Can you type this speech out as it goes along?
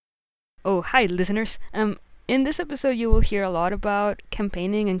Oh, hi, listeners. In this episode, you will hear a lot about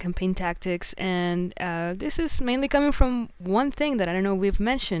campaigning and campaign tactics, and this is mainly coming from one thing that I don't know we've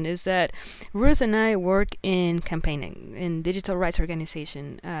mentioned is that Ruth and I work in campaigning in digital rights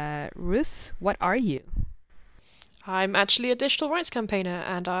organization. Ruth, what are you? I'm actually a digital rights campaigner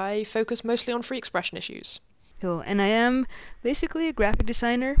and I focus mostly on free expression issues. Cool. And I am basically a graphic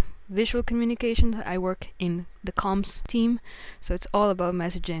designer, visual communications. I work in the comms team, so it's all about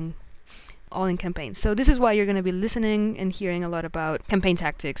messaging, all in campaigns. So this is why you're going to be listening and hearing a lot about campaign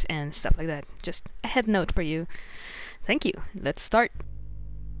tactics and stuff like that. Just a head note for you. Thank you. Let's start.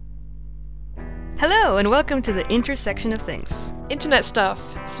 Hello and welcome to the intersection of things. Internet stuff,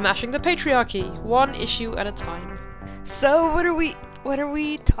 smashing the patriarchy, one issue at a time. So what are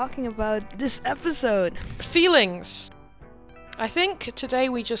we talking about this episode? Feelings. I think today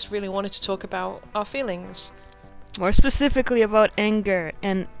we just really wanted to talk about our feelings. More specifically about anger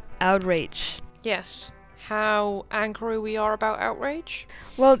and outrage. Yes. How angry we are about outrage?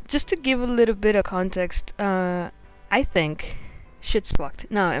 Well, just to give a little bit of context, I think shit's fucked.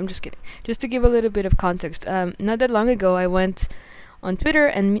 No, I'm just kidding. Just to give a little bit of context, not that long ago I went on Twitter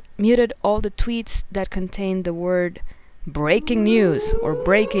and muted all the tweets that contained the word breaking news or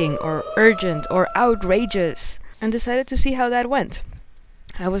breaking or urgent or outrageous and decided to see how that went.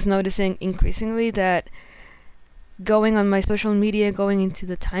 I was noticing increasingly that going on my social media, going into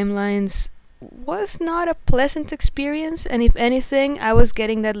the timelines was not a pleasant experience, and if anything I was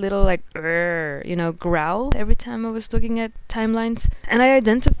getting that little growl every time I was looking at timelines, and I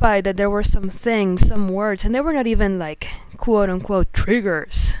identified that there were some things, some words, and they were not even like quote unquote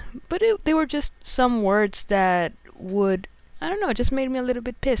triggers, but they were just some words that would, I don't know, just made me a little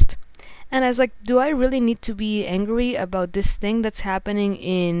bit pissed. And I was like, do I really need to be angry about this thing that's happening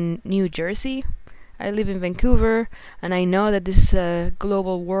in New Jersey? I live in Vancouver and I know that this is a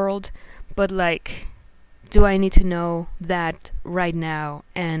global world, but like, do I need to know that right now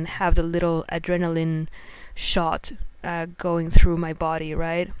and have the little adrenaline shot going through my body,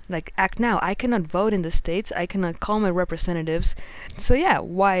 right? Like, act now. I cannot vote in the States. I cannot call my representatives. So yeah,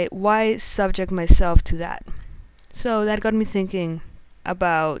 why subject myself to that? So that got me thinking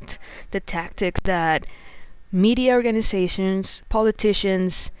about the tactics that media organizations,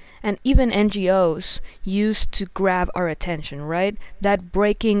 politicians, and even NGOs use to grab our attention, right? That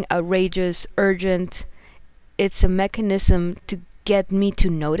breaking, outrageous, urgent, it's a mechanism to get me to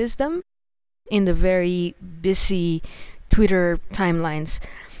notice them in the very busy Twitter timelines.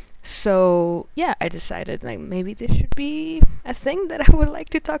 So yeah, I decided like maybe this should be a thing that I would like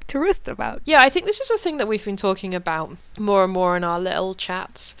to talk to Ruth about. Yeah, I think this is a thing that we've been talking about more and more in our little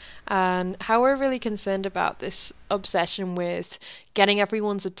chats, and how we're really concerned about this obsession with getting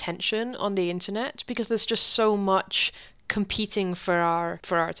everyone's attention on the internet, because there's just so much competing for our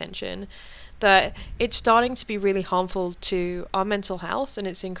attention that it's starting to be really harmful to our mental health and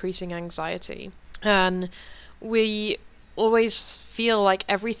it's increasing anxiety. And we always feel like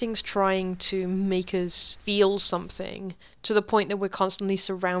everything's trying to make us feel something, to the point that we're constantly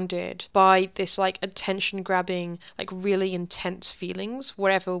surrounded by this like attention grabbing, like really intense feelings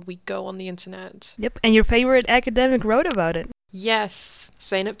wherever we go on the internet. Yep, and your favorite academic wrote about it. Yes,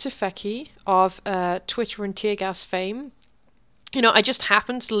 Zeynep Tufekci of Twitter and Tear Gas fame. You know, I just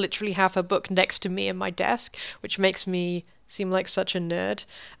happen to literally have her book next to me in my desk, which makes me seem like such a nerd.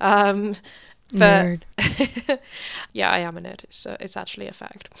 But Nerd. yeah, I am a nerd. It's actually a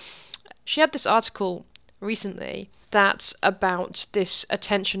fact. She had this article recently that's about this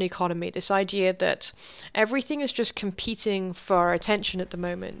attention economy, this idea that everything is just competing for our attention at the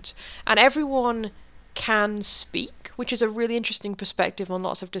moment, and everyone can speak, which is a really interesting perspective on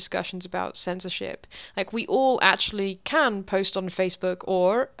lots of discussions about censorship. Like, we all actually can post on Facebook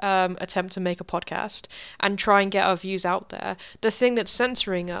or attempt to make a podcast and try and get our views out there. The thing that's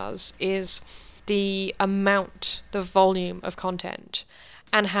censoring us is the amount, the volume of content,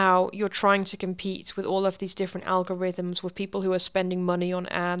 and how you're trying to compete with all of these different algorithms, with people who are spending money on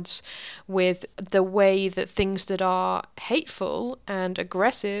ads, with the way that things that are hateful and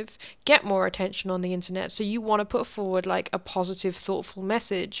aggressive get more attention on the internet. So you want to put forward like a positive, thoughtful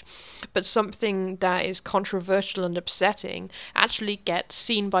message, but something that is controversial and upsetting actually gets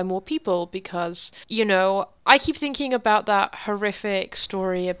seen by more people because, you know, I keep thinking about that horrific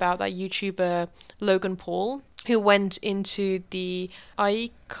story about that YouTuber Logan Paul, who went into the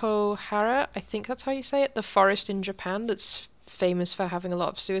Aikohara, I think that's how you say it, the forest in Japan that's famous for having a lot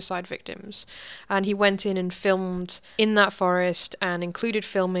of suicide victims. And he went in and filmed in that forest and included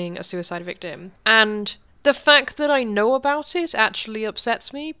filming a suicide victim. And The fact that I know about it actually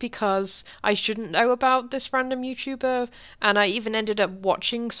upsets me because I shouldn't know about this random YouTuber, and I even ended up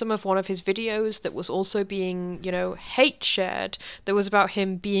watching some of one of his videos that was also being, hate shared, that was about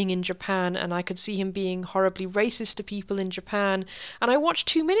him being in Japan, and I could see him being horribly racist to people in Japan, and I watched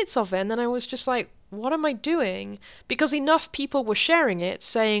 2 minutes of it, and then I was just like, what am I doing? Because enough people were sharing it,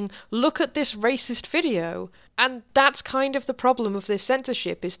 saying, look at this racist video. And that's kind of the problem of this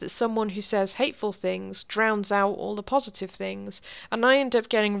censorship, is that someone who says hateful things drowns out all the positive things. And I end up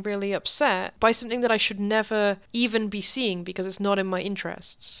getting really upset by something that I should never even be seeing because it's not in my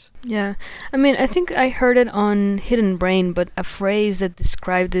interests. Yeah. I mean, I think I heard it on Hidden Brain, but a phrase that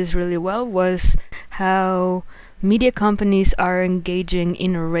described this really well was how media companies are engaging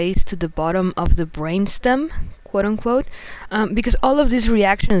in a race to the bottom of the brainstem, quote unquote, because all of these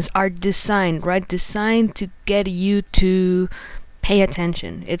reactions are designed to get you to pay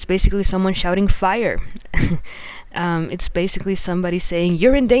attention. It's basically someone shouting fire. It's basically somebody saying,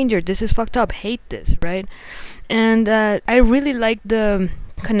 you're in danger, this is fucked up, hate this, right? And I really like the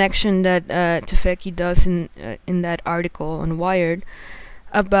connection that Tufeki does in that article on Wired,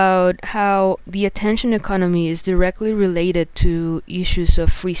 about how the attention economy is directly related to issues of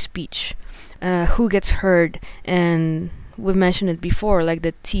free speech, who gets heard. And we've mentioned it before, like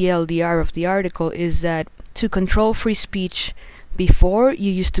the TLDR of the article is that to control free speech, before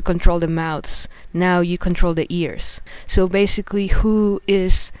you used to control the mouths, now you control the ears. So basically, who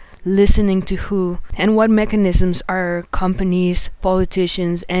is listening to who, and what mechanisms are companies,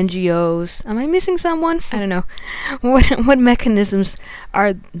 politicians, NGOs, am I missing someone? I don't know. What mechanisms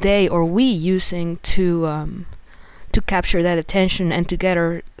are they or we using to capture that attention and to get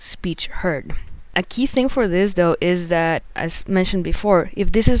our speech heard? A key thing for this, though, is that, as mentioned before,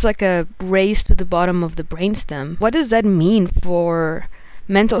 if this is like a race to the bottom of the brainstem, what does that mean for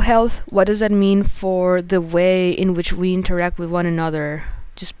mental health? What does that mean for the way in which we interact with one another?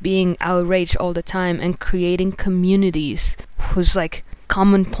 Just being outraged all the time and creating communities whose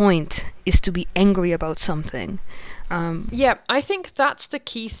common point is to be angry about something. Yeah, I think that's the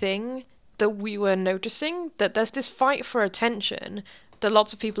key thing that we were noticing, that there's this fight for attention that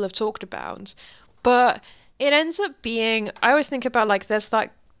lots of people have talked about, but it ends up being, I always think about there's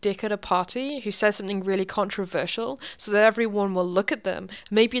that dick at a party who says something really controversial so that everyone will look at them.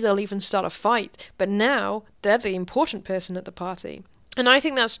 Maybe they'll even start a fight, but now they're the important person at the party. And I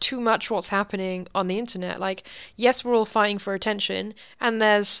think that's too much what's happening on the internet. Yes, we're all fighting for attention, and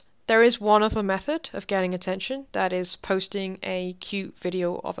there is one other method of getting attention, that is posting a cute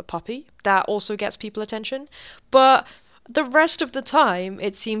video of a puppy. That also gets people attention. But the rest of the time,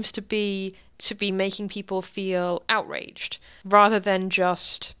 it seems to be making people feel outraged, rather than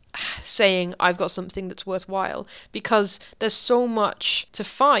just saying, I've got something that's worthwhile. Because there's so much to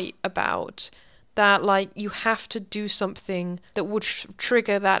fight about, that you have to do something that would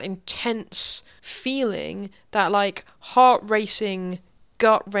trigger that intense feeling, that heart-racing,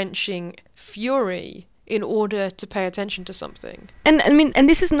 gut-wrenching fury, in order to pay attention to something. And I mean, and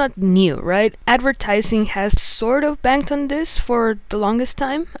this is not new, right? Advertising has sort of banked on this for the longest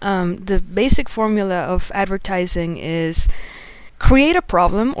time. The basic formula of advertising is create a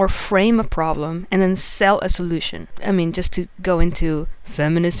problem or frame a problem and then sell a solution. I mean, just to go into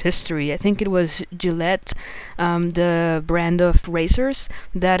feminist history, I think it was Gillette, the brand of razors,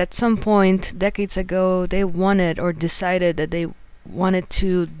 that at some point decades ago they wanted or decided that they wanted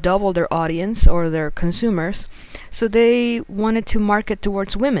to double their audience or their consumers, so they wanted to market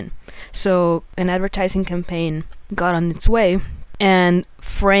towards women. So an advertising campaign got on its way and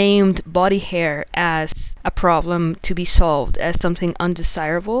framed body hair as a problem to be solved, as something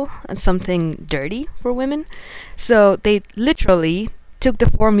undesirable and something dirty for women. So they literally took the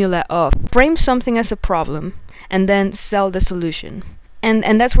formula of frame something as a problem and then sell the solution.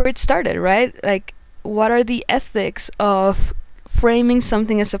 And that's where it started, right? What are the ethics of framing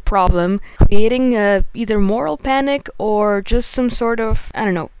something as a problem, creating either moral panic or just some sort of,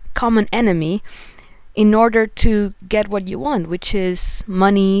 common enemy, in order to get what you want, which is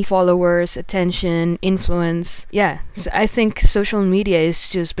money, followers, attention, influence. Yeah, so I think social media is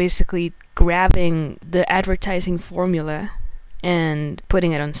just basically grabbing the advertising formula and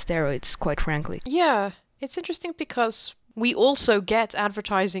putting it on steroids, quite frankly. Yeah, it's interesting because we also get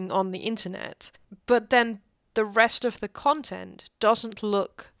advertising on the internet, but then the rest of the content doesn't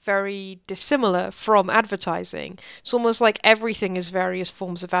look very dissimilar from advertising. It's almost like everything is various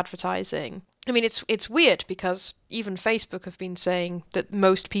forms of advertising. I mean, it's weird because even Facebook have been saying that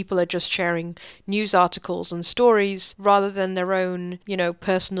most people are just sharing news articles and stories rather than their own,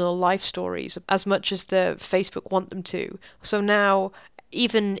 personal life stories, as much as the Facebook want them to. So now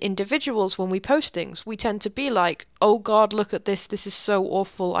even individuals, when we post things, we tend to be like, oh God, look at this. This is so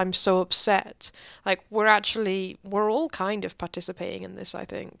awful. I'm so upset. Like, we're all kind of participating in this, I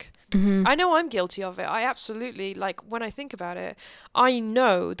think. Mm-hmm. I know I'm guilty of it. I absolutely, like, when I think about it, I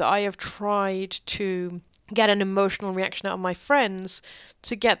know that I have tried to get an emotional reaction out of my friends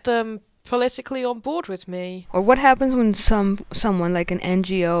to get them politically on board with me. Or what happens when someone like an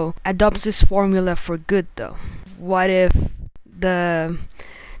NGO adopts this formula for good, though? What if the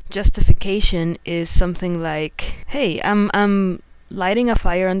justification is something like, hey, I'm lighting a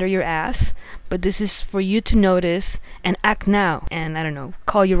fire under your ass, but this is for you to notice and act now, and I don't know,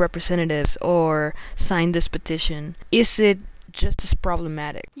 call your representatives or sign this petition. Is it just as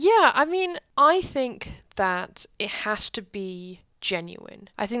problematic? Yeah, I mean, I think that it has to be genuine.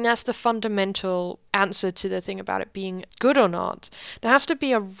 I think that's the fundamental answer to the thing about it being good or not. There has to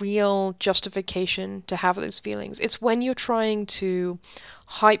be a real justification to have those feelings. It's when you're trying to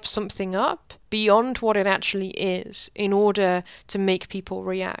hype something up beyond what it actually is in order to make people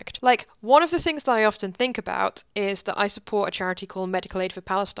react. Like, one of the things that I often think about is that I support a charity called Medical Aid for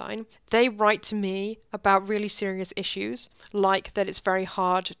Palestine. They write to me about really serious issues, like that it's very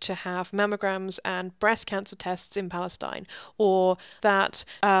hard to have mammograms and breast cancer tests in Palestine, or that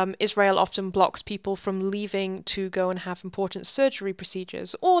Israel often blocks people from leaving to go and have important surgery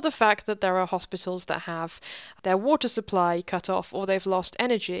procedures, or the fact that there are hospitals that have their water supply cut off or they've lost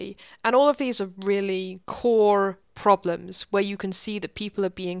energy. And all of these are really core problems where you can see that people are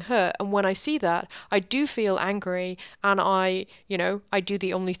being hurt. And when I see that, I do feel angry, and I do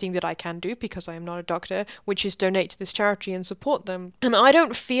the only thing that I can do, because I am not a doctor, which is donate to this charity and support them. And I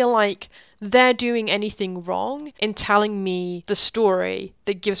don't feel like they're doing anything wrong in telling me the story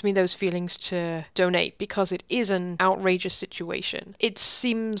that gives me those feelings to donate, because it is an outrageous situation. It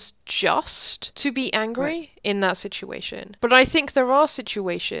seems just to be angry in that situation. But I think there are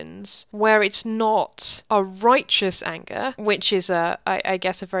situations where it's not a righteous anger, which is I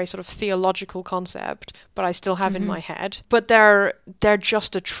guess a very sort of theological concept, but I still have in my head. But they're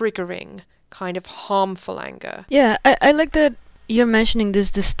just a triggering kind of harmful anger. Yeah, I like that you're mentioning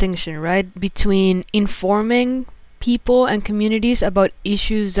this distinction, right, between informing people and communities about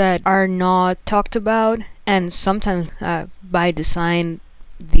issues that are not talked about, and sometimes by design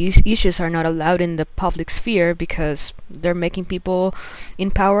these issues are not allowed in the public sphere because they're making people in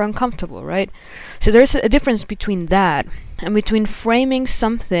power uncomfortable, right? So there's a difference between that and between framing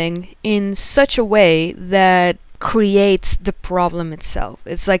something in such a way that creates the problem itself.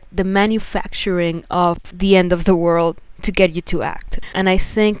 It's like the manufacturing of the end of the world to get you to act. And I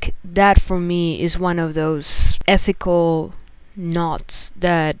think that for me is one of those ethical knots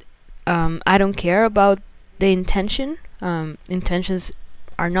that I don't care about the intention. Intentions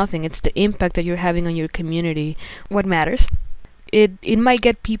are nothing. It's the impact that you're having on your community what matters. It might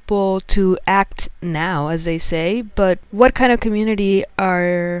get people to act now, as they say, but what kind of community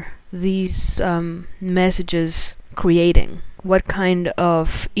are these messages creating? What kind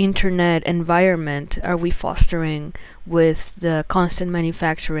of internet environment are we fostering with the constant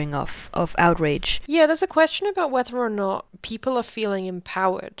manufacturing of outrage? Yeah, there's a question about whether or not people are feeling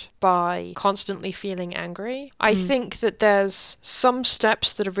empowered by constantly feeling angry. I think that there's some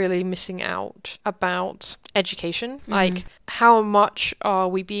steps that are really missing out about education. Like, how much are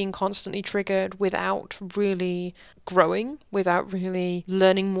we being constantly triggered without really growing, without really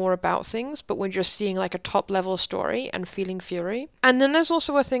learning more about things, but we're just seeing like a top level story and feeling fury. And then there's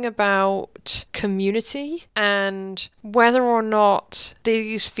also a thing about community and whether or not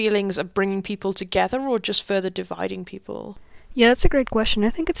these feelings are bringing people together or just further dividing people. Yeah, that's a great question. I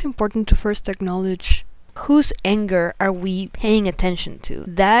think it's important to first acknowledge whose anger are we paying attention to.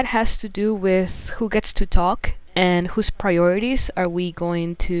 That has to do with who gets to talk and whose priorities are we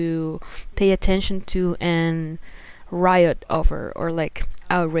going to pay attention to and riot over, or like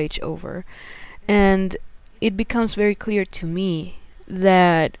outrage over. And it becomes very clear to me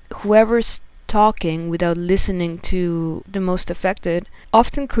that whoever's talking without listening to the most affected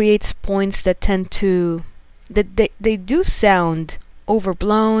often creates points that tend to they do sound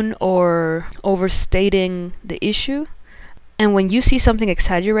overblown or overstating the issue. And when you see something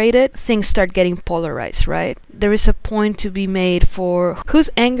exaggerated, things start getting polarized, right? There is a point to be made for who's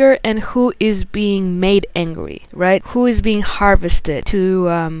anger and who is being made angry, right? Who is being harvested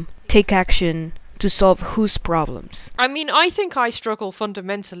to take action to solve whose problems. I mean, I think I struggle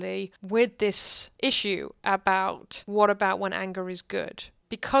fundamentally with this issue about what about when anger is good?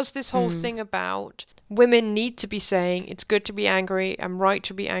 Because this whole thing about women need to be saying it's good to be angry, I'm right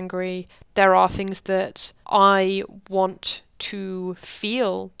to be angry, there are things that I want to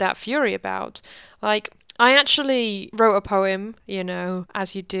feel that fury about. Like, I actually wrote a poem,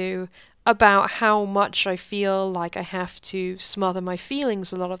 as you do, about how much I feel like I have to smother my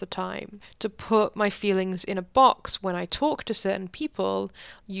feelings a lot of the time, to put my feelings in a box when I talk to certain people,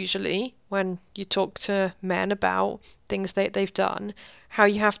 usually when you talk to men about things they've done, how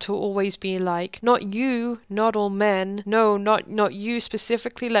you have to always be like, not you, not all men, no, not you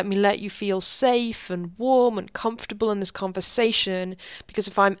specifically, let you feel safe and warm and comfortable in this conversation, because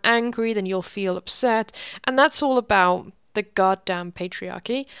if I'm angry, then you'll feel upset, and that's all about the goddamn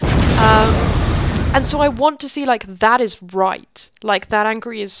patriarchy. And so I want to see like that is right. Like that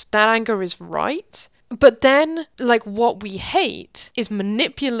anger is right. But then like what we hate is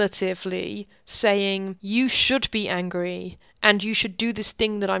manipulatively saying you should be angry and you should do this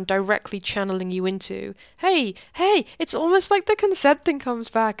thing that I'm directly channeling you into. Hey, it's almost like the consent thing comes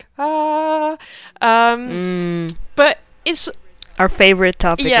back. But it's our favorite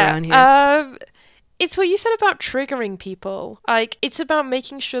topic around here. It's what you said about triggering people. Like, it's about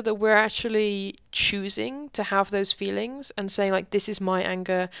making sure that we're actually choosing to have those feelings and saying, like, this is my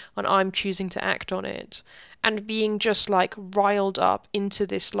anger and I'm choosing to act on it. And being just, like, riled up into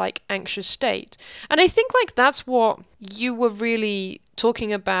this, like, anxious state. And I think, like, that's what you were really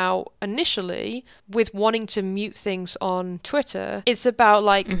talking about initially with wanting to mute things on Twitter. It's about,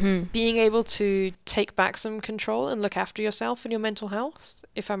 like, being able to take back some control and look after yourself and your mental health.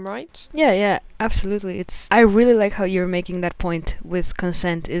 If I'm right? Yeah, absolutely. I really like how you're making that point with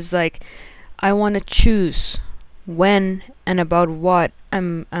consent. Is like, I want to choose when and about what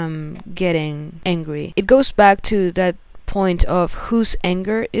I'm getting angry. It goes back to that point of whose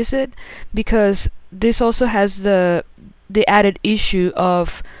anger is it, because this also has the added issue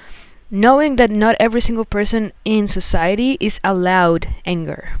of knowing that not every single person in society is allowed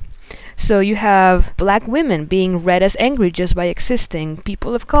anger. So you have black women being read as angry just by existing,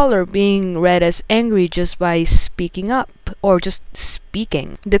 people of color being read as angry just by speaking up or just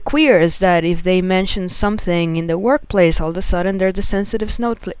speaking. The queers that if they mention something in the workplace, all of a sudden they're the sensitive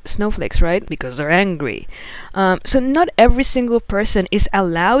snowflakes, right? Because they're angry. So not every single person is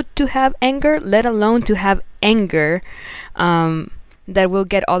allowed to have anger, let alone to have anger that will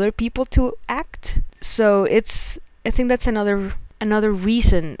get other people to act. So I think that's another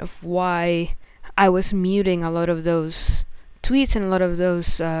reason of why I was muting a lot of those tweets and a lot of those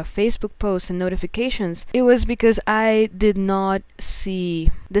Facebook posts and notifications. It was because I did not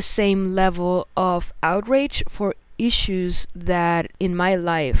see the same level of outrage for issues that in my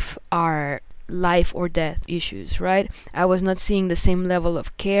life are life or death issues, right? I was not seeing the same level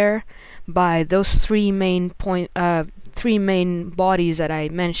of care by those three main bodies that I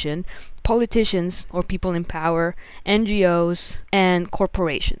mentioned: politicians or people in power, NGOs, and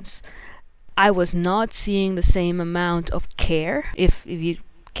corporations. I was not seeing the same amount of care, if you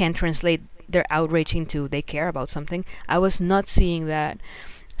can translate their outrage into they care about something. I was not seeing that.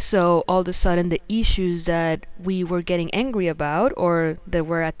 So all of a sudden the issues that we were getting angry about, or that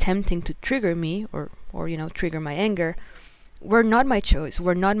were attempting to trigger me or trigger my anger, were not my choice,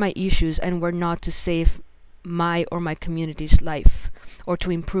 were not my issues, and were not to save my or my community's life or to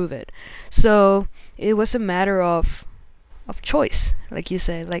improve it. So it was a matter of choice, like you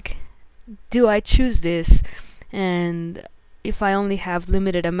say, like, do I choose this? And if I only have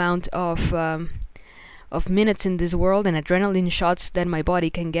limited amount of minutes in this world and adrenaline shots that my body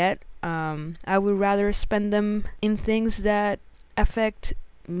can get, I would rather spend them in things that affect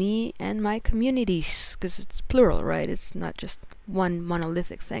me and my communities, because it's plural, right? It's not just one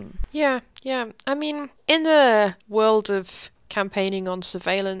monolithic thing. Yeah. I mean, in the world of campaigning on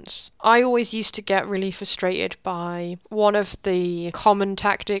surveillance, I always used to get really frustrated by one of the common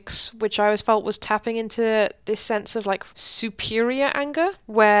tactics, which I always felt was tapping into this sense of like superior anger,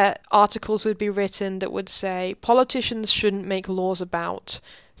 where articles would be written that would say politicians shouldn't make laws about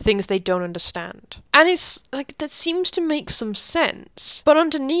things they don't understand. And it's like, that seems to make some sense. But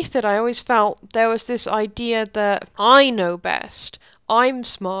underneath it, I always felt there was this idea that I know best. I'm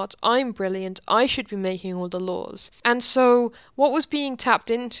smart, I'm brilliant, I should be making all the laws. And so what was being tapped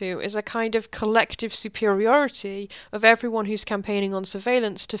into is a kind of collective superiority of everyone who's campaigning on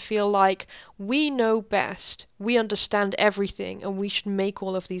surveillance to feel like we know best, we understand everything, and we should make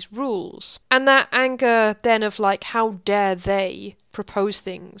all of these rules. And that anger then of like, how dare they propose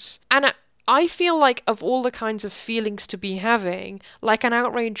things? And I feel like of all the kinds of feelings to be having, like an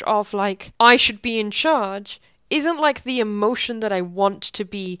outrage of like, I should be in charge, isn't like the emotion that I want to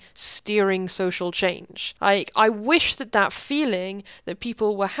be steering social change. Like, I wish that that feeling that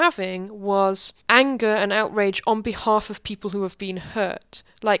people were having was anger and outrage on behalf of people who have been hurt.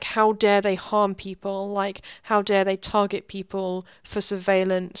 Like, how dare they harm people? Like, how dare they target people for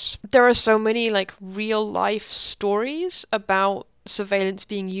surveillance? There are so many, like, real life stories about surveillance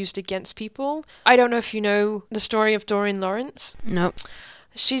being used against people. I don't know if you know the story of Doreen Lawrence. No.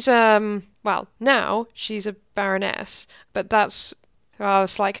 She's well, now she's a baroness, but that's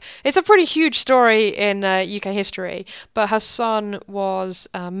it's like it's a pretty huge story in UK history. But her son was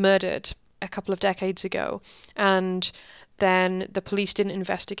murdered a couple of decades ago, and then the police didn't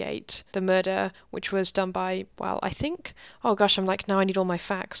investigate the murder, which was done by, well, I think, oh gosh, I'm like, now I need all my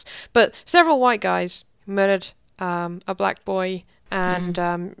facts. But several white guys murdered a black boy,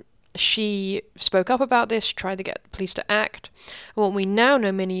 and she spoke up about this. She tried to get the police to act. And what we now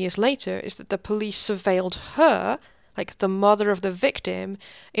know many years later is that the police surveilled her, like the mother of the victim,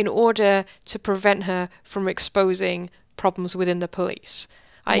 in order to prevent her from exposing problems within the police.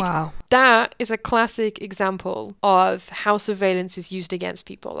 Like, wow. That is a classic example of how surveillance is used against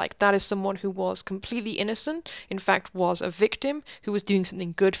people. Like, that is someone who was completely innocent, in fact was a victim, who was doing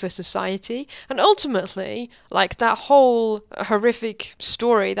something good for society. And ultimately, like, that whole horrific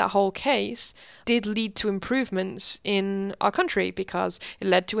story, that whole case, did lead to improvements in our country because it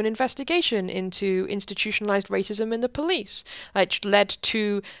led to an investigation into institutionalized racism in the police. It led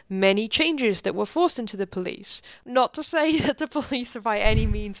to many changes that were forced into the police. Not to say that the police are by any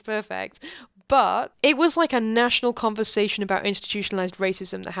means perfect, but it was like a national conversation about institutionalized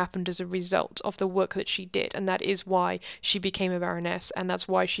racism that happened as a result of the work that she did, and that is why she became a baroness, and that's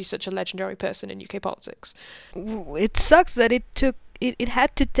why she's such a legendary person in UK politics. It sucks that it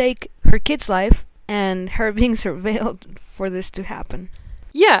had to take her kid's life and her being surveilled for this to happen.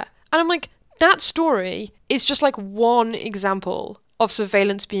 Yeah, and I'm like, that story is just like one example of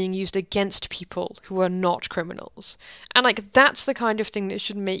surveillance being used against people who are not criminals. And like, that's the kind of thing that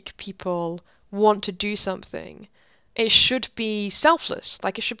should make people want to do something. It should be selfless,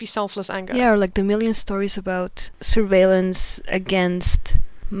 like it should be selfless anger. Yeah, or like the million stories about surveillance against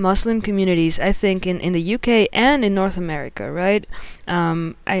Muslim communities, I think in the UK and in North America, right?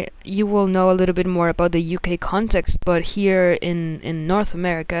 You will know a little bit more about the UK context, but here in North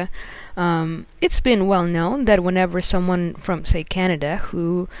America, it's been well known that whenever someone from, say, Canada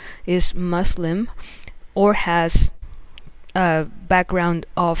who is Muslim or has a background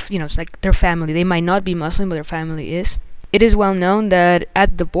of, it's like their family, they might not be Muslim, but their family is, it is well known that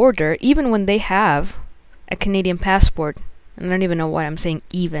at the border, even when they have a Canadian passport, I don't even know why I'm saying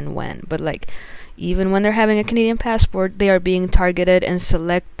even when, but like even when they're having a Canadian passport, they are being targeted and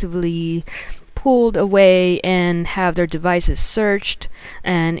selectively pulled away and have their devices searched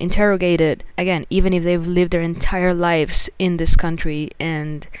and interrogated, again, even if they've lived their entire lives in this country,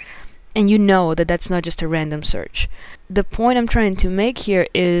 and you know that that's not just a random search. The point I'm trying to make here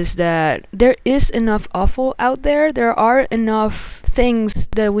is that there is enough awful out there. There are enough things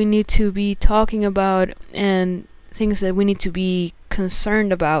that we need to be talking about and things that we need to be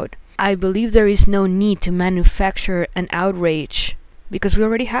concerned about. I believe there is no need to manufacture an outrage because we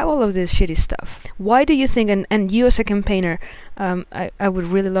already have all of this shitty stuff. Why do you think, and you as a campaigner, I would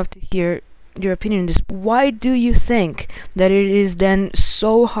really love to hear your opinion on this. Why do you think that it is then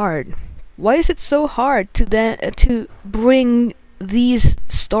so hard? Why is it so hard to bring these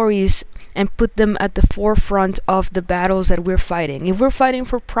stories and put them at the forefront of the battles that we're fighting? If we're fighting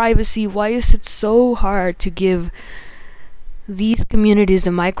for privacy, why is it so hard to give these communities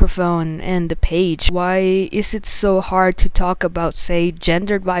the microphone and the page? Why is it so hard to talk about, say,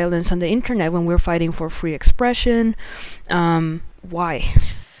 gendered violence on the internet when we're fighting for free expression? Why?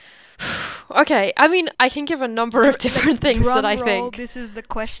 Okay, I mean, I can give a number of different things that I think. This is the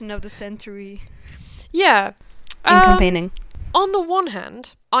question of the century. Yeah. In campaigning. On the one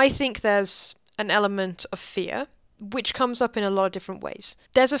hand, I think there's an element of fear, which comes up in a lot of different ways.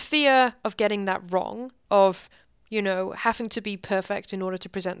 There's a fear of getting that wrong, of, having to be perfect in order to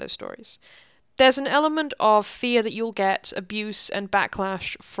present those stories. There's an element of fear that you'll get abuse and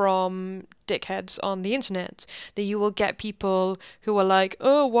backlash from dickheads on the internet, that you will get people who are like,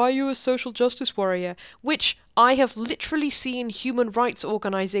 oh, why are you a social justice warrior? Which I have literally seen human rights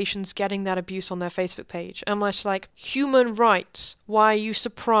organizations getting that abuse on their Facebook page. And I'm just like, human rights, why are you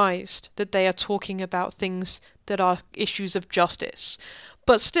surprised that they are talking about things that are issues of justice?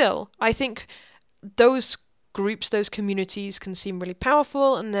 But still, I think those groups, those communities can seem really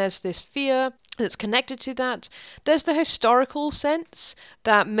powerful, and there's this fear. that's connected to that. There's the historical sense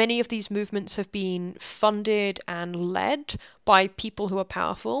that many of these movements have been funded and led by people who are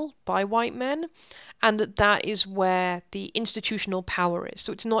powerful, by white men, and that is where the institutional power is.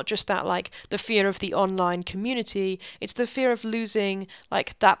 So it's not just that, like, the fear of the online community, it's the fear of losing,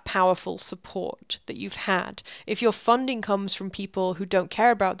 like, that powerful support that you've had. If your funding comes from people who don't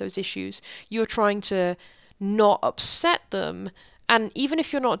care about those issues, you're trying to not upset them. And even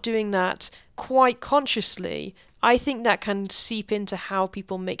if you're not doing that quite consciously, I think that can seep into how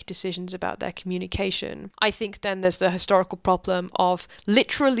people make decisions about their communication. I think then there's the historical problem of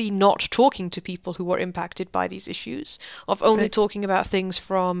literally not talking to people who are impacted by these issues, of only talking about things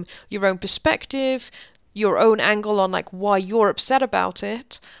from your own perspective, your own angle on, like, why you're upset about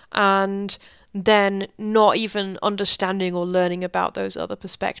it, and then not even understanding or learning about those other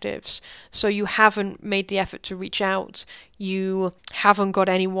perspectives. So you haven't made the effort to reach out. You haven't got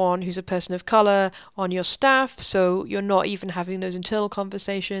anyone who's a person of color on your staff, so you're not even having those internal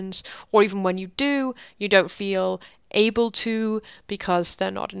conversations. Or even when you do, you don't feel able to because they're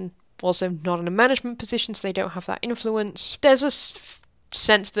not in a management position, so they don't have that influence. There's a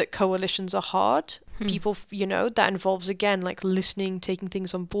sense that coalitions are hard. People, that involves, again, like, listening, taking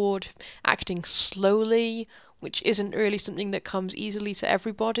things on board, acting slowly, which isn't really something that comes easily to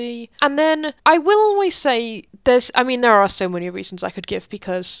everybody. And then I will always say there are so many reasons I could give,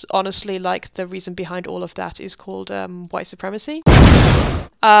 because honestly, like, the reason behind all of that is called white supremacy.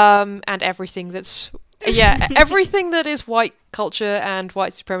 And everything that's everything that is white culture and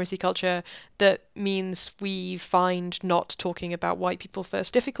white supremacy culture that means we find not talking about white people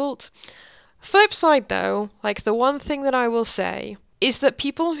first difficult. Flip side though, like, the one thing that I will say is that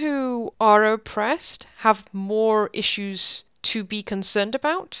people who are oppressed have more issues to be concerned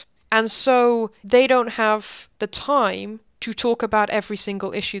about, and so they don't have the time to talk about every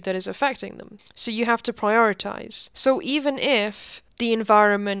single issue that is affecting them. So you have to prioritize. So even if the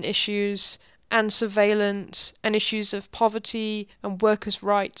environment issues and surveillance and issues of poverty and workers'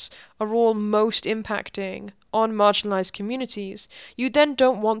 rights are all most impacting on marginalized communities, you then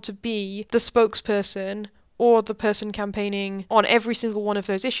don't want to be the spokesperson or the person campaigning on every single one of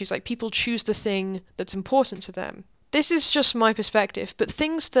those issues. Like, people choose the thing that's important to them. This is just my perspective, but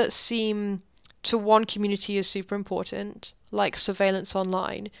things that seem to one community as super important, like surveillance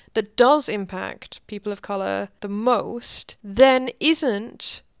online, that does impact people of color the most, then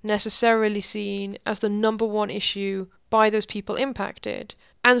isn't necessarily seen as the number one issue by those people impacted.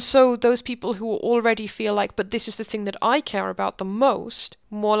 And so those people who already feel like, but this is the thing that I care about the most,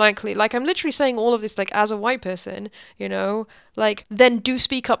 more likely, like, I'm literally saying all of this, like, as a white person, like, then do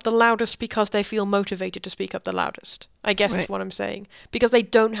speak up the loudest because they feel motivated to speak up the loudest, I guess is what I'm saying. Because they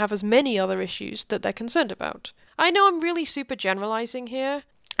don't have as many other issues that they're concerned about. I know I'm really super generalizing here,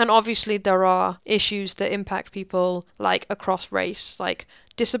 and obviously there are issues that impact people, like, across race, like,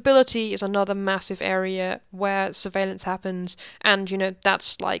 disability is another massive area where surveillance happens, and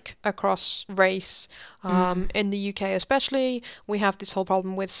that's, like, across race. In the UK especially, we have this whole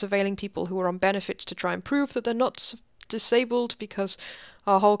problem with surveilling people who are on benefits to try and prove that they're not disabled, because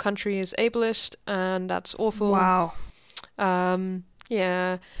our whole country is ableist, and that's awful. Wow.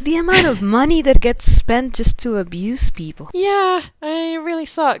 Yeah. The amount of money that gets spent just to abuse people. Yeah, it really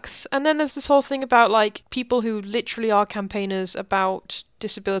sucks. And then there's this whole thing about, like, people who literally are campaigners about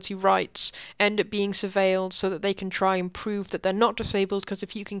disability rights end up being surveilled so that they can try and prove that they're not disabled, because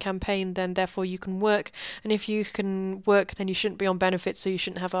if you can campaign, then therefore you can work, and if you can work, then you shouldn't be on benefits, so you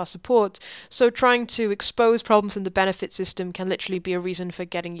shouldn't have our support. So trying to expose problems in the benefit system can literally be a reason for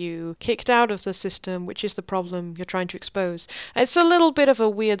getting you kicked out of the system, which is the problem you're trying to expose. It's a little bit of a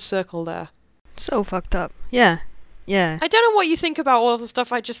weird circle there. So fucked up. Yeah. I don't know what you think about all of the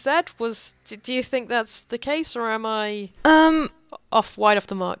stuff I just said. Do you think that's the case, or am I wide off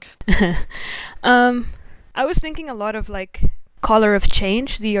the mark? I was thinking a lot of, like, Color of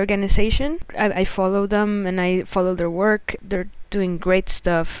Change, the organization. I follow them and I follow their work. They're doing great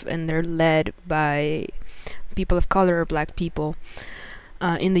stuff, and they're led by people of color or black people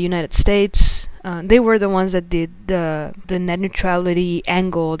in the United States. They were the ones that did the net neutrality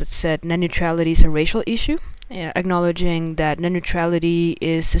angle that said net neutrality is a racial issue, acknowledging that net neutrality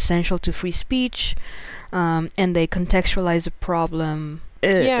is essential to free speech, and they contextualize the problem,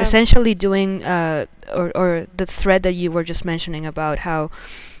 essentially doing, or the thread that you were just mentioning about how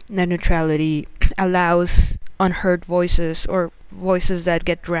net neutrality allows unheard voices or voices that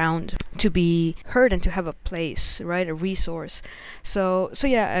get drowned to be heard and to have a place, right? A resource. So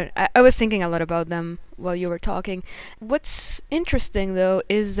yeah, I was thinking a lot about them while you were talking. What's interesting though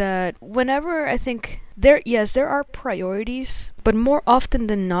is that whenever I think there are priorities, but more often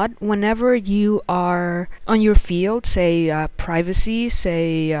than not, whenever you are on your field, say privacy,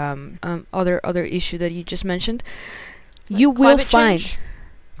 say other issue that you just mentioned, Like you will climate find change?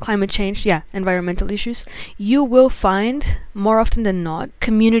 climate change, yeah, environmental issues, you will find more often than not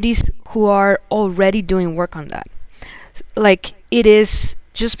communities who are already doing work on that. Like, it is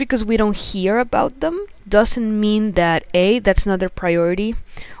just because we don't hear about them doesn't mean that A, that's not their priority,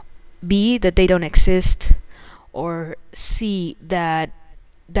 B, that they don't exist, or C, that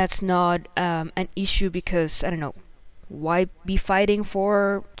that's not an issue because, I don't know, why be fighting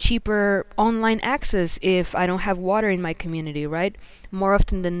for cheaper online access if I don't have water in my community, right? More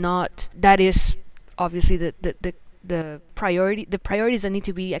often than not, that is obviously the priority, the priorities that need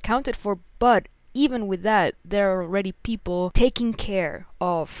to be accounted for. But even with that, there are already people taking care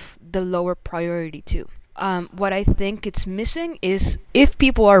of the lower priority too. What I think it's missing is if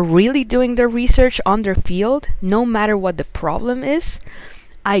people are really doing their research on their field, no matter what the problem is,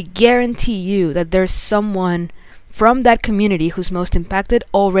 I guarantee you that there's someone from that community who's most impacted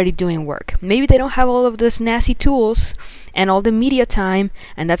already doing work. Maybe they don't have all of those nasty tools and all the media time,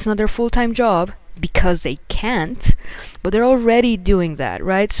 and that's not their full-time job because they can't, but they're already doing that,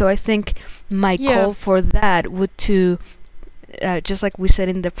 right? So I think my call for that would to, just like we said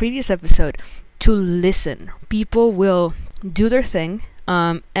in the previous episode, to listen. People will do their thing,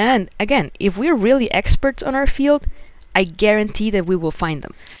 and again, if we're really experts on our field, I guarantee that we will find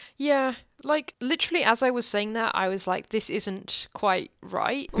them. Yeah, like literally as I was saying that, I was like, this isn't quite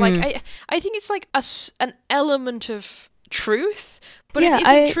right. Like I think it's like an element of truth, but Yeah, it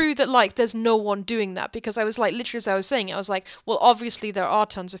isn't true that like there's no one doing that, because I was like, literally as I was saying it, I was like, well, obviously there are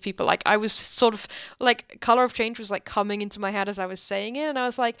tons of people. Like I was sort of like Color of Change was like coming into my head as I was saying it, and I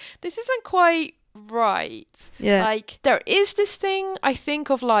was like, this isn't quite right. Yeah. Like there is this thing I think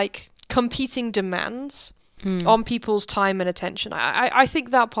of like competing demands on people's time and attention. I think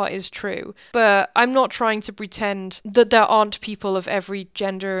that part is true, but I'm not trying to pretend that there aren't people of every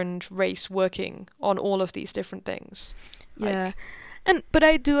gender and race working on all of these different things. Yeah. But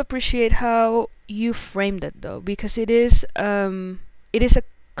I do appreciate how you framed it though, because it is a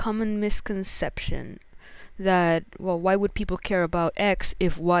common misconception that, well, why would people care about X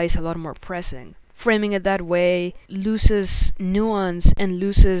if Y is a lot more pressing? Framing it that way loses nuance and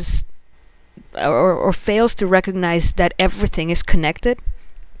loses or fails to recognize that everything is connected.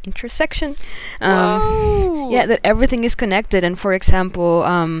 Intersection. Yeah, that everything is connected. And for example,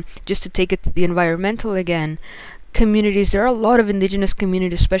 just to take it to the environmental again, communities, there are a lot of indigenous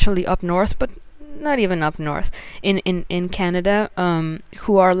communities, especially up north, but not even up north, in Canada,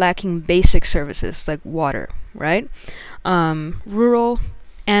 who are lacking basic services like water, right? Rural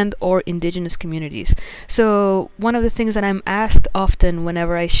and or indigenous communities. So one of the things that I'm asked often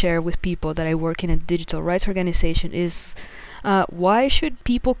whenever I share with people that I work in a digital rights organization is, why should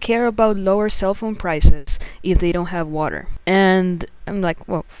people care about lower cell phone prices if they don't have water? And I'm like,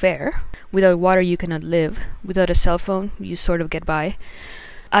 well, fair. Without water you cannot live. Without a cell phone you sort of get by.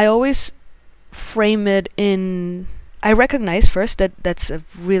 I always frame it in, I recognize first that that's a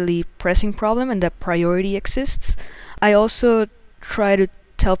really pressing problem and that priority exists. I also try to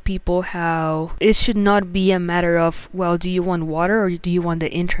tell people how it should not be a matter of, well, do you want water or do you want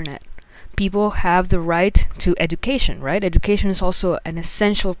the internet? People have the right to education, right? Education is also an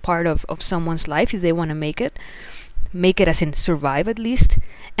essential part of someone's life if they want to make it as in survive at least.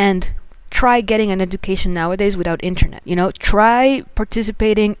 And try getting an education nowadays without internet. Try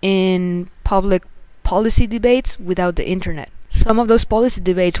participating in public policy debates without the internet. Some of those policy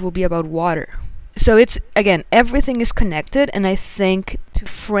debates will be about water. So it's, again, everything is connected, and I think to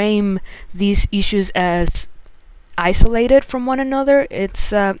frame these issues as isolated from one another,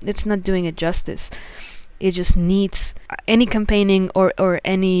 it's not doing it justice. It just needs, any campaigning or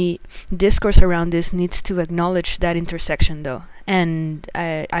any discourse around this needs to acknowledge that intersection though. And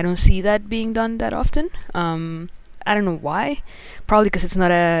I don't see that being done that often. I don't know why. Probably because it's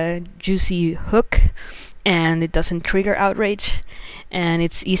not a juicy hook and it doesn't trigger outrage, and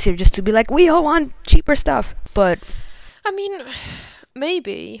it's easier just to be like, we all want cheaper stuff. But I mean,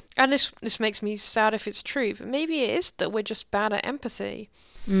 maybe, and this makes me sad if it's true, but maybe it is that we're just bad at empathy.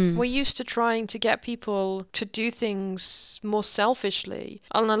 We're used to trying to get people to do things more selfishly,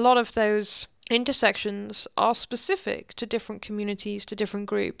 and a lot of those intersections are specific to different communities, to different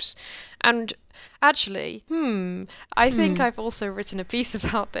groups. And actually, I think I've also written a piece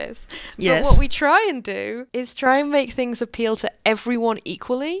about this. Yes. But what we try and do is try and make things appeal to everyone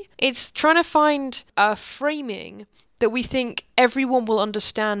equally. It's trying to find a framing that we think everyone will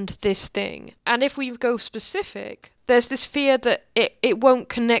understand this thing. And if we go specific, there's this fear that it won't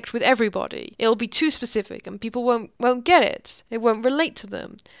connect with everybody. It'll be too specific and people won't get it. It won't relate to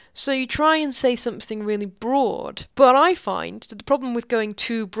them. So you try and say something really broad. But I find that the problem with going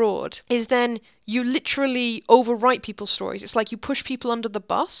too broad is then you literally overwrite people's stories. It's like you push people under the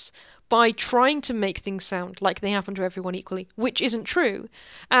bus by trying to make things sound like they happen to everyone equally, which isn't true.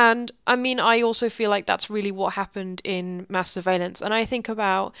 And I mean, I also feel like that's really what happened in mass surveillance. And I think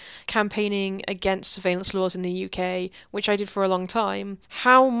about campaigning against surveillance laws in the UK, which I did for a long time,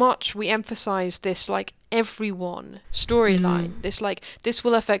 how much we emphasize this, like, everyone storyline. This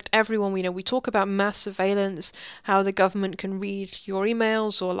will affect everyone. We talk about mass surveillance, how the government can read your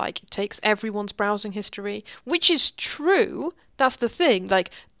emails, or like it takes everyone's browsing history, which is true. That's the thing. Like,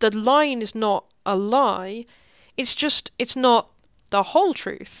 the line is not a lie. It's not the whole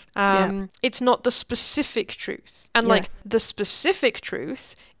truth. It's not the specific truth. And like, the specific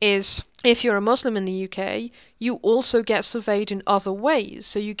truth is, if you're a Muslim in the UK, you also get surveyed in other ways.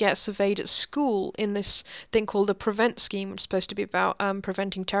 So you get surveyed at school in this thing called the Prevent scheme, which is supposed to be about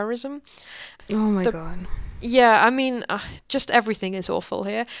preventing terrorism. Oh my God. Yeah, I mean, just everything is awful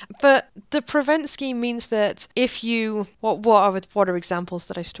here. But the Prevent scheme means that if you... What are examples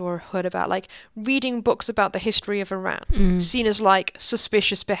that I heard about? Like, reading books about the history of Iran, seen as, like,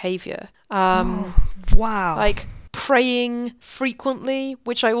 suspicious behavior. Wow. Like, praying frequently,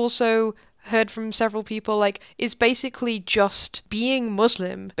 which I also heard from several people, like, is basically just being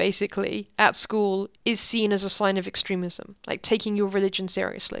Muslim, basically, at school is seen as a sign of extremism, like taking your religion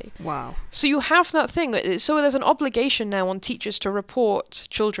seriously. Wow. So you have that thing. So there's an obligation now on teachers to report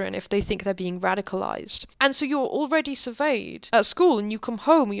children if they think they're being radicalized. And so you're already surveyed at school, and you come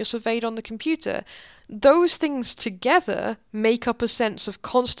home and you're surveyed on the computer. Those things together make up a sense of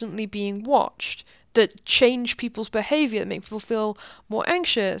constantly being watched that change people's behavior, make people feel more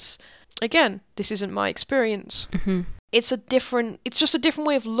anxious. Again, this isn't my experience. Mm-hmm. It's just a different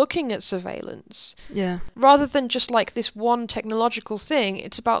way of looking at surveillance. Yeah. Rather than just like this one technological thing,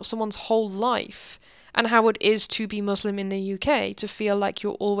 it's about someone's whole life and how it is to be Muslim in the UK, to feel like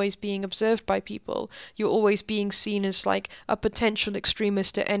you're always being observed by people. You're always being seen as like a potential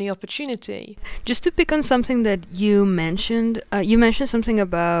extremist at any opportunity. Just to pick on something that you mentioned something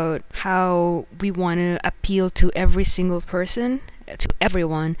about how we want to appeal to every single person, to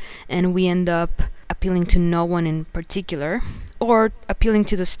everyone, and we end up appealing to no one in particular, or appealing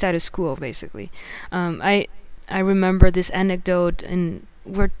to the status quo, basically. I remember this anecdote, and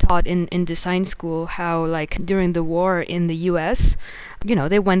we're taught in design school how, like, during the war in the US,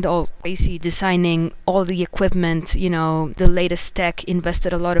 they went all crazy designing all the equipment, the latest tech,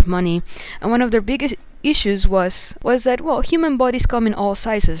 invested a lot of money. And one of their biggest issues was that, well, human bodies come in all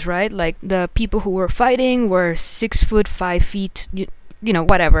sizes, right? Like, the people who were fighting were 6 foot, 5 feet,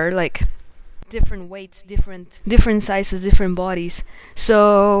 whatever, like different weights, different sizes, different bodies.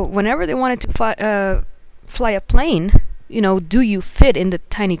 So whenever they wanted to fly a plane, do you fit in the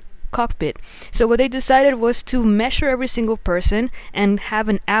tiny cockpit? So what they decided was to measure every single person and have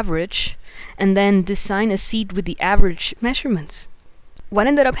an average, and then design a seat with the average measurements. What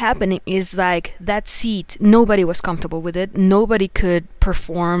ended up happening is, like, that seat, nobody was comfortable with it. Nobody could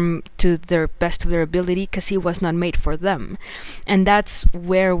perform to their best of their ability because it was not made for them. And that's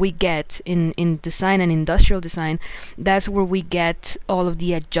where we get, in design and industrial design, that's where we get all of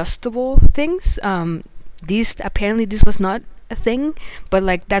the adjustable things. This was not a thing, but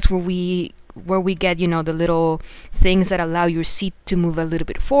like that's where we get, the little things that allow your seat to move a little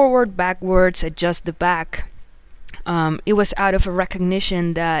bit forward, backwards, adjust the back. It was out of a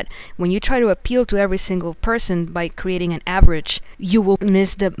recognition that when you try to appeal to every single person by creating an average, you will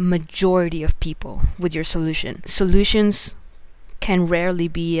miss the majority of people with your solution. Solutions can rarely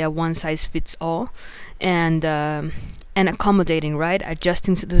be a one-size-fits-all, and accommodating, right?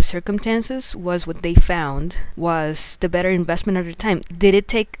 Adjusting to the circumstances was what they found was the better investment of your time. Did it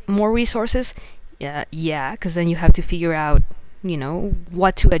take more resources? Yeah, because then you have to figure out,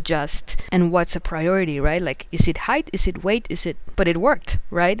 what to adjust and what's a priority, right? Like, is it height? Is it weight? But it worked,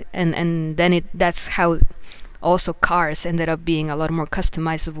 right? And then that's how also cars ended up being a lot more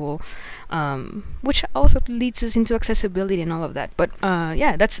customizable, which also leads us into accessibility and all of that. But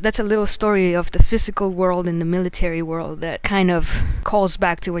that's a little story of the physical world and the military world that kind of calls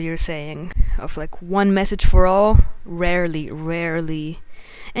back to what you're saying, of like one message for all. Rarely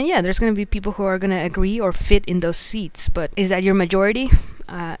And yeah, there's going to be people who are going to agree or fit in those seats, but is that your majority?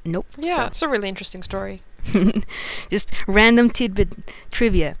 Nope. Yeah, So it's a really interesting story. just random tidbit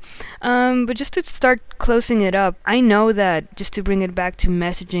trivia. But just to start closing it up, I know that just to bring it back to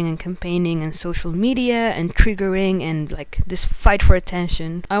messaging and campaigning and social media and triggering and like this fight for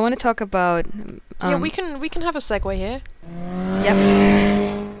attention, I want to talk about. Yeah, we can have a segue here. Yep.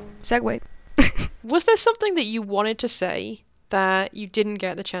 Segue. Was there something that you wanted to say that you didn't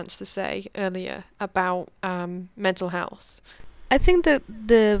get the chance to say earlier about mental health? I think that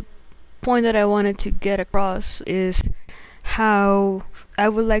the point that I wanted to get across is how I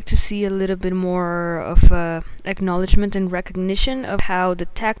would like to see a little bit more of acknowledgement and recognition of how the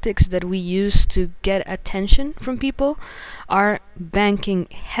tactics that we use to get attention from people are banking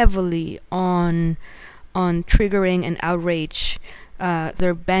heavily on triggering and outrage.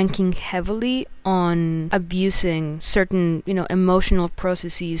 They're banking heavily on abusing certain, emotional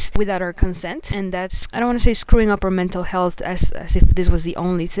processes without our consent. And that's, I don't want to say screwing up our mental health as if this was the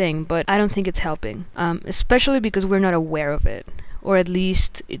only thing, but I don't think it's helping, especially because we're not aware of it. Or at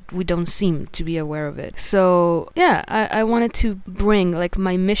least we don't seem to be aware of it. So yeah, I wanted to bring, like,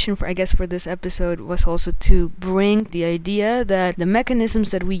 my mission for this episode was also to bring the idea that the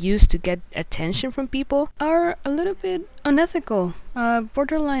mechanisms that we use to get attention from people are a little bit unethical,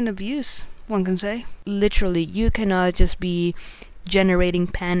 borderline abuse, one can say. Literally, you cannot just be generating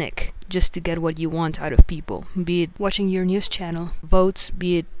panic just to get what you want out of people, be it watching your news channel, votes,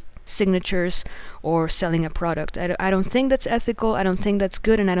 be it signatures, or selling a product. I don't think that's ethical, I don't think that's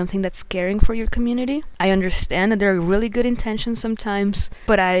good, and I don't think that's caring for your community. I understand that there are really good intentions sometimes,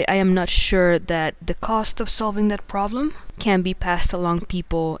 but I am not sure that the cost of solving that problem can be passed along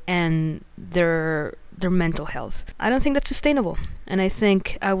people and their mental health. I don't think that's sustainable, and I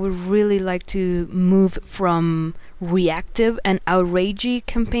think I would really like to move from reactive and outragey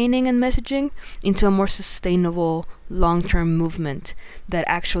campaigning and messaging into a more sustainable long-term movement that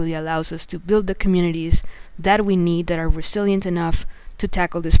actually allows us to build the communities that we need, that are resilient enough to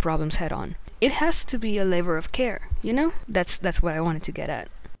tackle these problems head on. It has to be a labor of care, That's what I wanted to get at.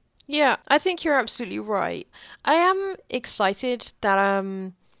 Yeah, I think you're absolutely right. I am excited that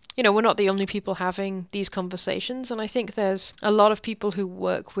we're not the only people having these conversations, and I think there's a lot of people who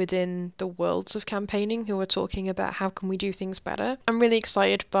work within the worlds of campaigning who are talking about how can we do things better. I'm really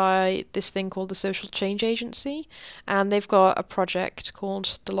excited by this thing called the Social Change Agency, and they've got a project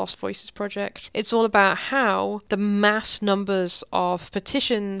called the Lost Voices Project. It's all about how the mass numbers of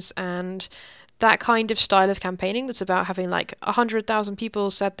petitions and that kind of style of campaigning that's about having like 100,000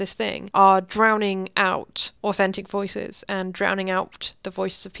 people said this thing are drowning out authentic voices and drowning out the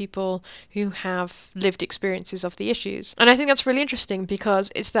voices of people who have lived experiences of the issues. And I think that's really interesting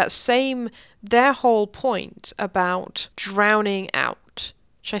because it's their whole point about drowning out,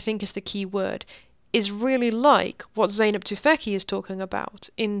 which I think is the key word, is really like what Zeynep Tufekci is talking about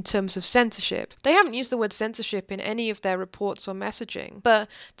in terms of censorship. They haven't used the word censorship in any of their reports or messaging, but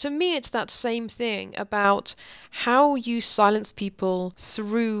to me it's that same thing about how you silence people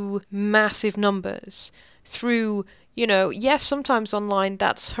through massive numbers, through, yes, sometimes online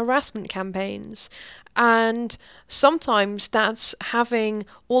that's harassment campaigns, and sometimes that's having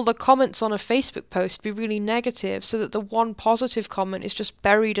all the comments on a Facebook post be really negative so that the one positive comment is just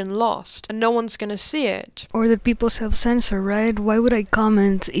buried and lost and no one's going to see it. Or that people self-censor, right? Why would I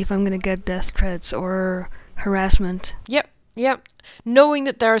comment if I'm going to get death threats or harassment? Yep. Knowing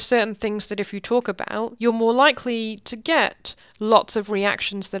that there are certain things that if you talk about, you're more likely to get lots of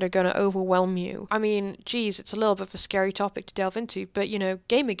reactions that are going to overwhelm you. I mean, geez, it's a little bit of a scary topic to delve into, but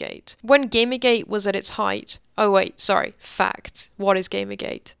Gamergate. When Gamergate was at its height, fact. What is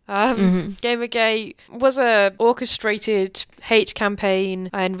Gamergate? Gamergate was a orchestrated hate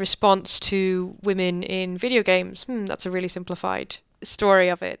campaign in response to women in video games. That's a really simplified story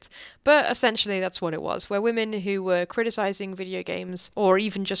of it, but essentially that's what it was, where women who were criticizing video games or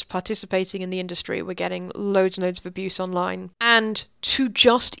even just participating in the industry were getting loads and loads of abuse online. And to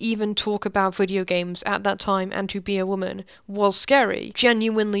just even talk about video games at that time and to be a woman was scary.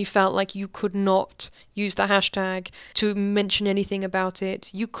 Genuinely felt like you could not use the hashtag to mention anything about it.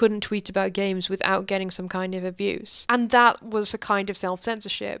 You couldn't tweet about games without getting some kind of abuse. And that was a kind of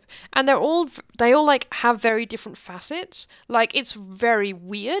self-censorship. And they all have very different facets. Like, it's very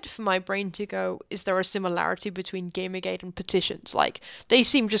weird for my brain to go, is there a similarity between Gamergate and petitions? Like, they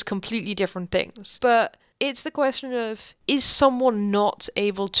seem just completely different things. But it's the question of, is someone not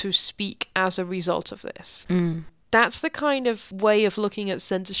able to speak as a result of this? That's the kind of way of looking at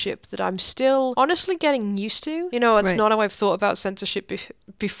censorship that I'm still honestly getting used to. It's Right. not how I've thought about censorship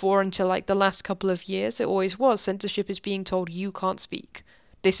before until like the last couple of years. It always was. Censorship is being told you can't speak.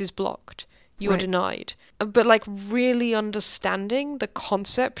 this is blocked. You're Right. denied. But like really understanding the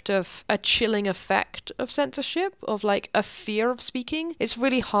concept of a chilling effect of censorship, of like a fear of speaking, it's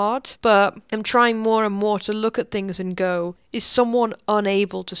really hard. But I'm trying more and more to look at things and go, is someone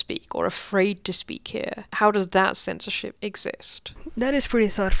unable to speak or afraid to speak here? How does that censorship exist? That is pretty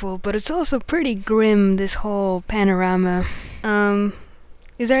thoughtful, but it's also pretty grim, this whole panorama.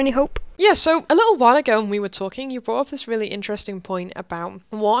 Is there any hope? Yeah, so a little while ago when we were talking, you brought up this really interesting point about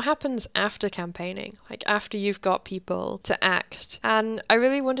what happens after campaigning, like after you've got people to act. And I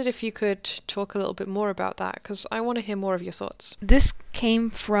really wondered if you could talk a little bit more about that, because I want to hear more of your thoughts. This came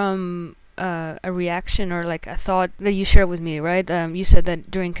from a reaction or like a thought that you shared with me, right? You said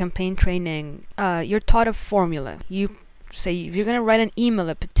that during campaign training, you're taught a formula. You say if you're gonna write an email,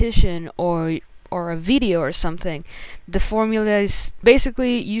 a petition, or a video or something, the formula is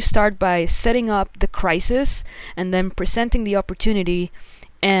basically you start by setting up the crisis and then presenting the opportunity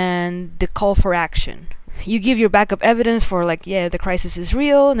and the call for action. You give your backup evidence for like, yeah, the crisis is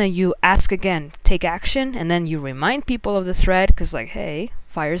real, and then you ask again, take action, and then you remind people of the threat because like, hey,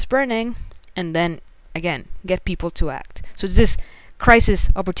 fire's burning, and then again, get people to act. So it's this crisis,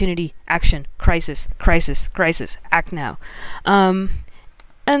 opportunity, action, crisis, crisis, crisis, act now.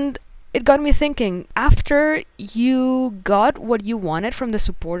 And it got me thinking, after you got what you wanted from the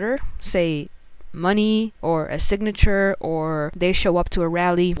supporter, say money or a signature or they show up to a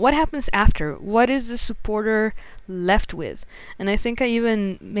rally, what happens after? What is the supporter left with? And I think I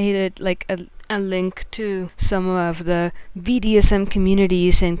even made it like a link to some of the BDSM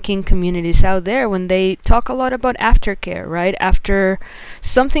communities and kink communities out there when they talk a lot about aftercare, right? After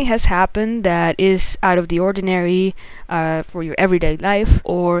something has happened that is out of the ordinary for your everyday life,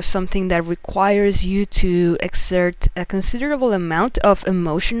 or something that requires you to exert a considerable amount of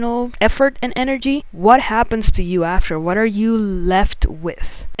emotional effort and energy, what happens to you after? What are you left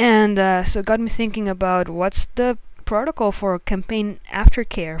with? And so it got me thinking about what's the protocol for campaign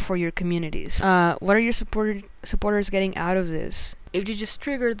aftercare for your communities. What are your supporters getting out of this? If you just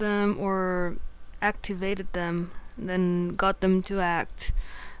triggered them or activated them, then got them to act,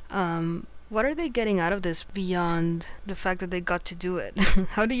 what are they getting out of this beyond the fact that they got to do it?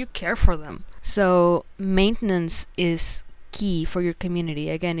 How do you care for them? So maintenance is key for your community.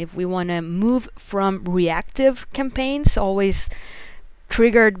 Again, if we want to move from reactive campaigns, always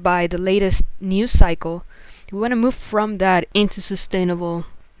triggered by the latest news cycle, we want to move from that into sustainable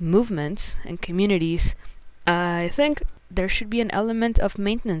movements and communities. I think there should be an element of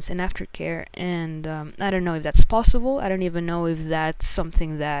maintenance and aftercare, and I don't know if that's possible. I don't even know if that's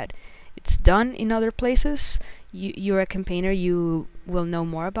something that it's done in other places. You're a campaigner, you will know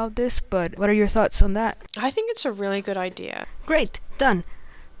more about this, but what are your thoughts on that? I think it's a really good idea. Great, done.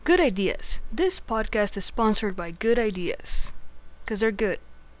 Good ideas. This podcast is sponsored by Good Ideas, because they're good.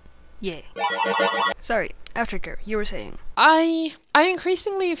 Yay. Sorry, aftercare, you were saying. I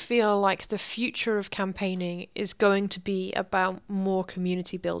increasingly feel like the future of campaigning is going to be about more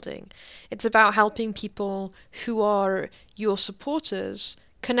community building. It's about helping people who are your supporters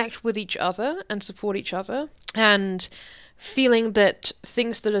connect with each other and support each other, and feeling that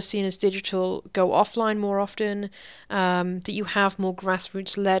things that are seen as digital go offline more often, that you have more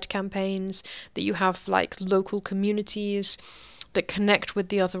grassroots-led campaigns, that you have like local communities that connect with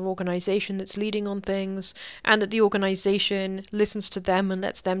the other organization that's leading on things, and that the organization listens to them and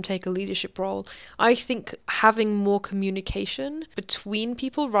lets them take a leadership role. I think having more communication between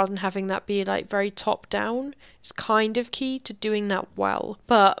people rather than having that be like very top down is kind of key to doing that well.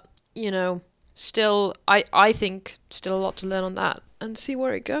 But, you know, still, I think still a lot to learn on that and see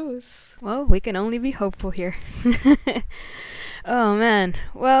where it goes. Well, we can only be hopeful here. Oh man,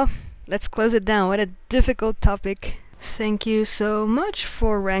 well, let's close it down. What a difficult topic. Thank you so much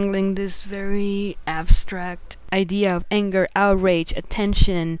for wrangling this very abstract idea of anger, outrage,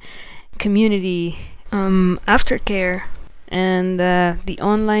 attention, community, aftercare, and the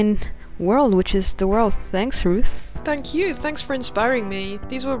online world, which is the world. Thanks, Ruth. Thank you. Thanks for inspiring me.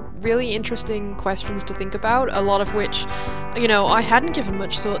 These were really interesting questions to think about, a lot of which, you know, I hadn't given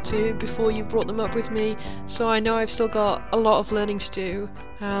much thought to before you brought them up with me, so I know I've still got a lot of learning to do.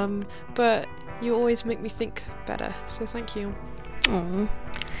 But you always make me think better, so thank you. Aww.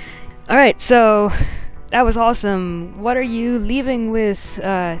 Alright, so that was awesome. What are you leaving with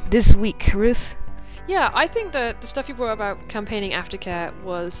this week, Ruth? Yeah, I think that the stuff you brought about campaigning aftercare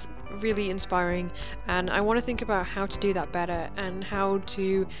was really inspiring, and I want to think about how to do that better and how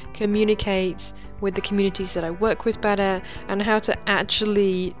to communicate with the communities that I work with better, and how to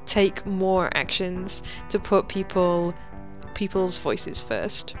actually take more actions to put people's voices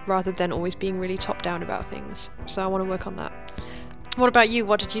first rather than always being really top down about things. So I want to work on that. What about you?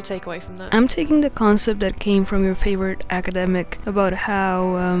 What did you take away from that? I'm taking the concept that came from your favorite academic about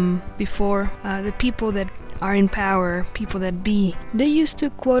how before the people that are in power, people that be, they used to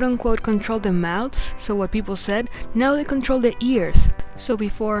quote unquote control their mouths, so what people said, now they control their ears. So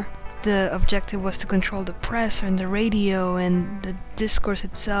before the objective was to control the press and the radio and the discourse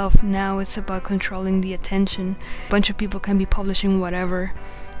itself, now it's about controlling the attention. A bunch of people can be publishing whatever.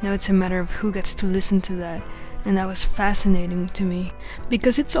 Now it's a matter of who gets to listen to that. And that was fascinating to me,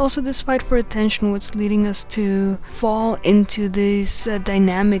 because it's also this fight for attention what's leading us to fall into this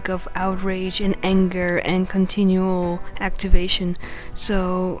dynamic of outrage and anger and continual activation.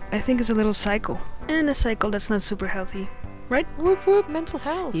 So I think it's a little cycle, and a cycle that's not super healthy, right? Whoop whoop, mental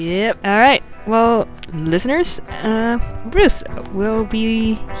health. Yep. Alright, well, listeners, Ruth will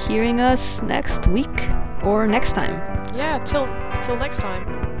be hearing us next week, or next time. Yeah, till next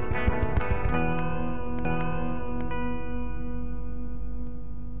time.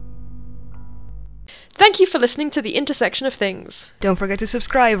 Thank you for listening to The Intersection of Things. Don't forget to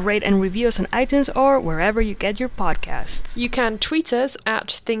subscribe, rate and review us on iTunes or wherever you get your podcasts. You can tweet us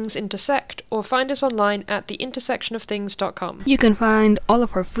at ThingsIntersect or find us online at theintersectionofthings.com. You can find all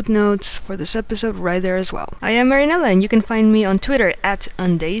of our footnotes for this episode right there as well. I am Marinella, and you can find me on Twitter at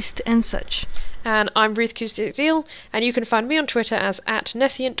Undazed and such. And I'm Ruth Kustik Deal, and you can find me on Twitter as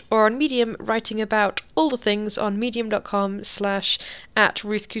 @Nescient or on Medium writing about all the things on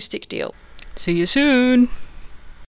medium.com/@RuthKustikDeal. See you soon!